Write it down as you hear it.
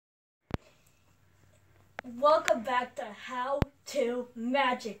Welcome back to How to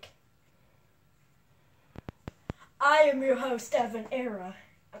Magic. I am your host, Evan Era.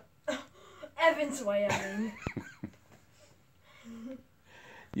 Evan's way, I mean.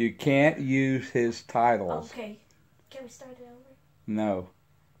 You can't use his titles. Okay. Can we start it over? No.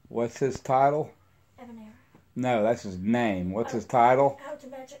 What's his title? Evan Era. No, that's his name. What's his title? How to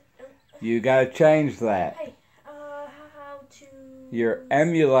Magic. You gotta change that. Hey, how to... You're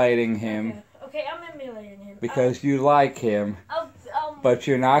emulating him Okay, I'm emulating him. because you like him, but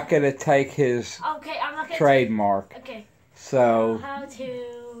you're not gonna take his Okay, I'm not gonna... trademark. Okay. So How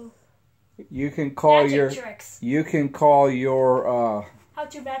to... you can call Magic tricks. you can call your How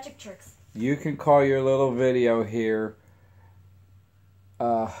to magic tricks. you can call your little video here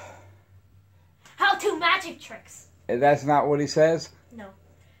How to magic tricks. that's not what he says? No.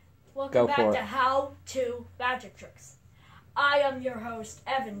 Welcome Go back for to it. How to Magic Tricks. I am your host,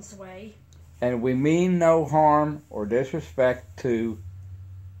 Evan Sway. And we mean no harm or disrespect to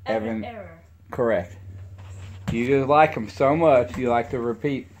Evan. Error. Correct. You just like him so much, you like to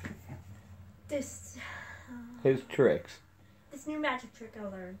repeat This his tricks. this new magic trick I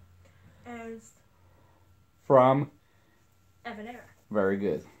learned is From Evan Error. very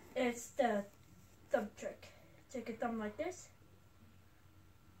good. It's the thumb trick. Take your thumb like this.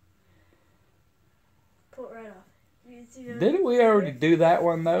 Pull it right off. You see the- Didn't we already do that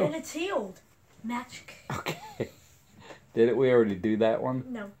one And though? it's healed. Magic. Okay. Didn't we already do that one?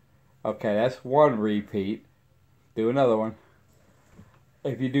 No. Okay, that's one repeat. Do another one.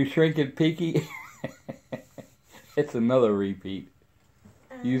 If you do Shrink and Peaky, it's another repeat.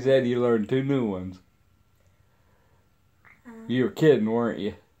 You said you learned two new ones. You were kidding, weren't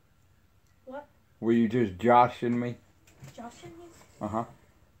you? What? Were you just joshing me? Josh and me? Uh-huh.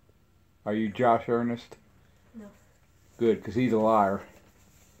 Are you Josh Ernest? No. Good, because he's a liar.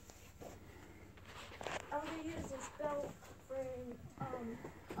 I'm gonna use this belt frame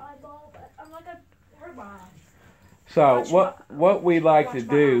eyeball, but I'm not gonna hurt my eye. So what we like to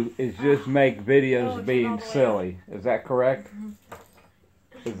do is just make videos Oh, being all the way silly. Is that correct?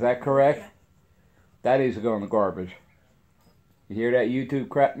 Is that correct? Yeah. That needs to go in the garbage. You hear that YouTube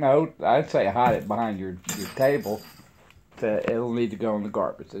crap? No, I'd say hide it behind your table. It'll need to go in the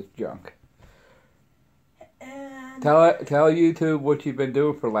garbage. It's junk. And Tell YouTube what you've been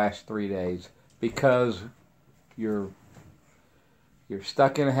doing for the last 3 days, because you're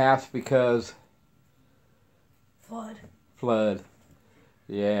stuck in a house because flood.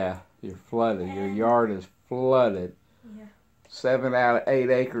 Yeah, you're flooded. Your yard is flooded. Yeah. 7 out of 8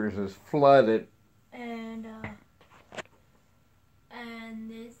 acres is flooded. And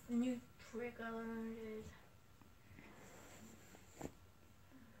this new trick I learned is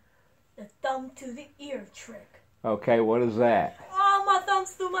the thumb to the ear trick. Okay, what is that? Oh, my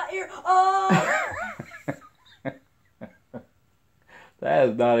thumb's through my ear. Oh. That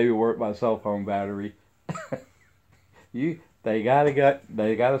has not even worked my cell phone battery. They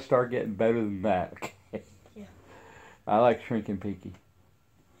gotta start getting better than that. Okay? Yeah. I like Shrink and Peaky.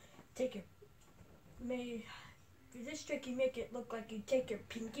 Take your for this trick you make it look like you take your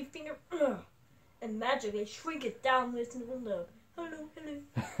pinky finger and magically shrink it down. Listen to love. Hello,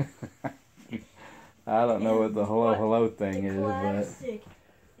 hello. I don't know what the hello thing is, but Classic.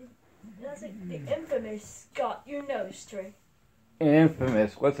 That's like the infamous got your nose trick.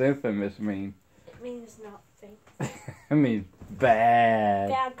 infamous. What's infamous mean? It means not fake. It means bad.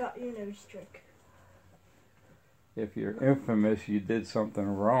 Dad got your nose trick. If you're infamous, you did something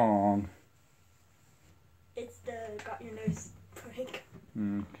wrong. It's the got your nose prank.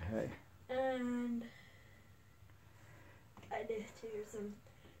 Okay. And I did too. Some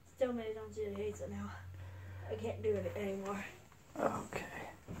still made it on Jilly Hazel now. I can't do it anymore. Okay.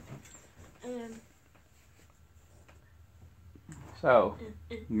 And So,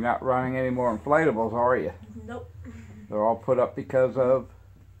 you're not running any more inflatables, are you? nope. They're all put up because of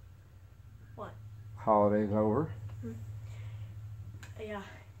What? holidays over. Yeah.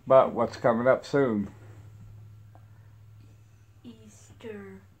 But what's coming up soon?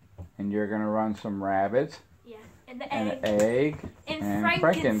 Easter. And you're gonna run some rabbits Yeah. And the and egg. an egg And and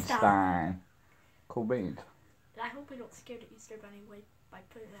Frankenstein. Cool beans. I hope we don't scare the Easter Bunny away by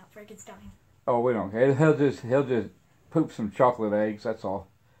putting out Frankenstein. Oh, we don't care. He'll just poop some chocolate eggs. That's all.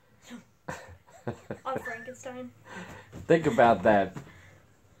 On Frankenstein. Think about that.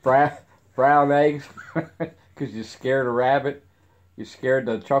 Brown eggs, because you scared a rabbit. You scared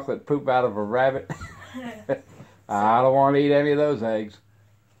the chocolate poop out of a rabbit. I don't want to eat any of those eggs.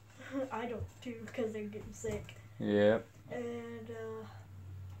 I don't too, because they're getting sick. Yep. And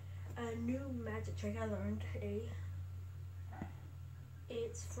a new magic trick I learned.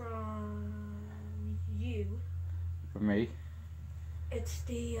 It's from you. For me. It's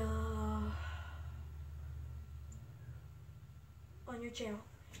the on your channel.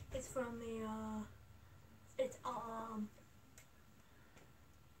 It's from the it's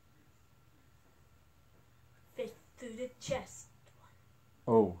Fist through the chest.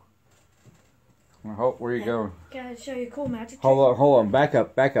 Oh. I hope where you going? Can I show you a cool magic trick? Hold on. Back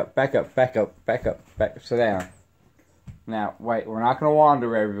up. Sit down. Now, wait, we're not going to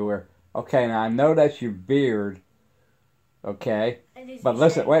wander everywhere. Okay, now I know that's your beard. Okay? But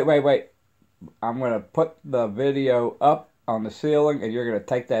listen, wait. I'm going to put the video up on the ceiling and you're going to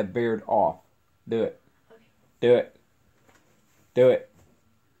take that beard off. Do it. Okay. Do it.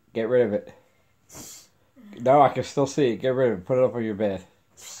 Get rid of it. No, I can still see it. Get rid of it. Put it up on your bed.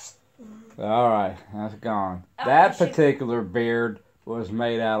 Alright, that's gone. That particular beard was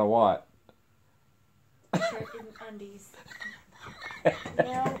made out of what? Shirt and undies.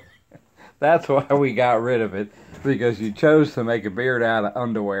 Now, That's why we got rid of it. Because you chose to make a beard out of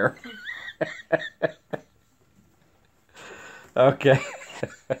underwear. Okay.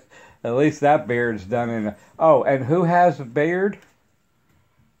 At least that beard's done in a... Oh, and who has a beard?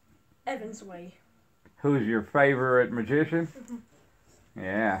 Evan's Way. Who's your favorite magician?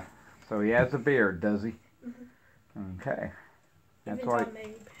 Yeah. So he has a beard, does he? Okay. That's why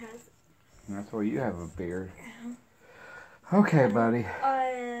you have a beard. Okay, buddy.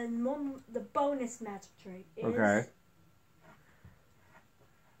 And the bonus magic trick is... Okay.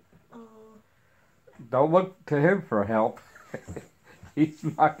 Don't look to him for help. He's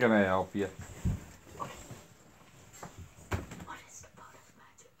not going to help you. What is the bonus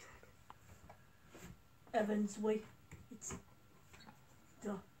magic trick? Evan's Way. It's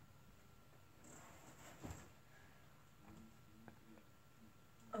the...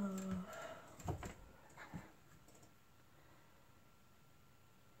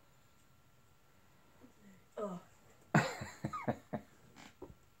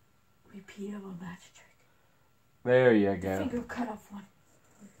 Repeat of a magic trick. There you The go. finger cut off one.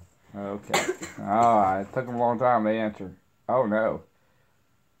 Okay. Alright. It took him a long time to answer. Oh, no.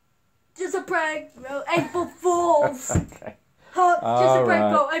 Just a prank, bro. April Fools. Okay. Huh? Just a All prank,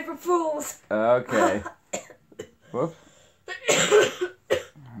 right. bro. April Fools. Okay. Whoops.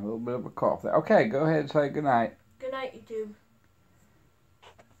 A little bit of a cough there. Okay, go ahead and say goodnight. Good night, YouTube.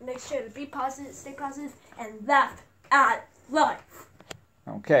 Make sure to be positive, stay positive, and laugh at life.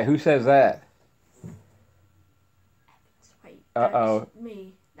 Okay, who says that? Wait. Uh-oh. That's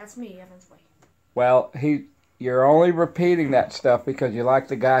me. That's me, Evan's Way. Well, you're only repeating that stuff because you like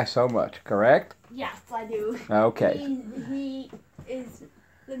the guy so much, correct? Yes, I do. Okay. He is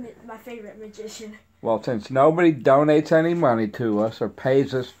my favorite magician. Well, since nobody donates any money to us or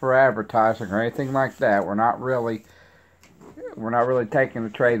pays us for advertising or anything like that, we're not really taking the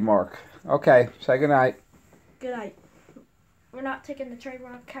trademark. Okay, say goodnight. Good night. We're not taking the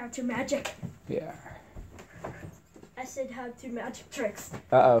trademark how to magic. Yeah. I said how to magic tricks.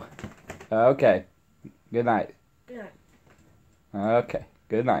 Uh-oh. Okay. Good night. Good night. Okay.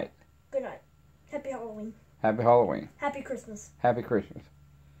 Good night. Good night. Happy Halloween. Happy Halloween. Happy Christmas. Happy Christmas.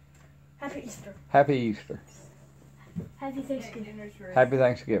 Happy Easter. Happy Easter. Happy Thanksgiving. Happy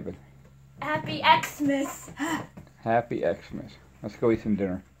Thanksgiving. Happy Xmas. Happy Xmas. Let's go eat some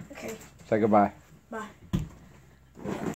dinner. Okay. Say goodbye. Bye.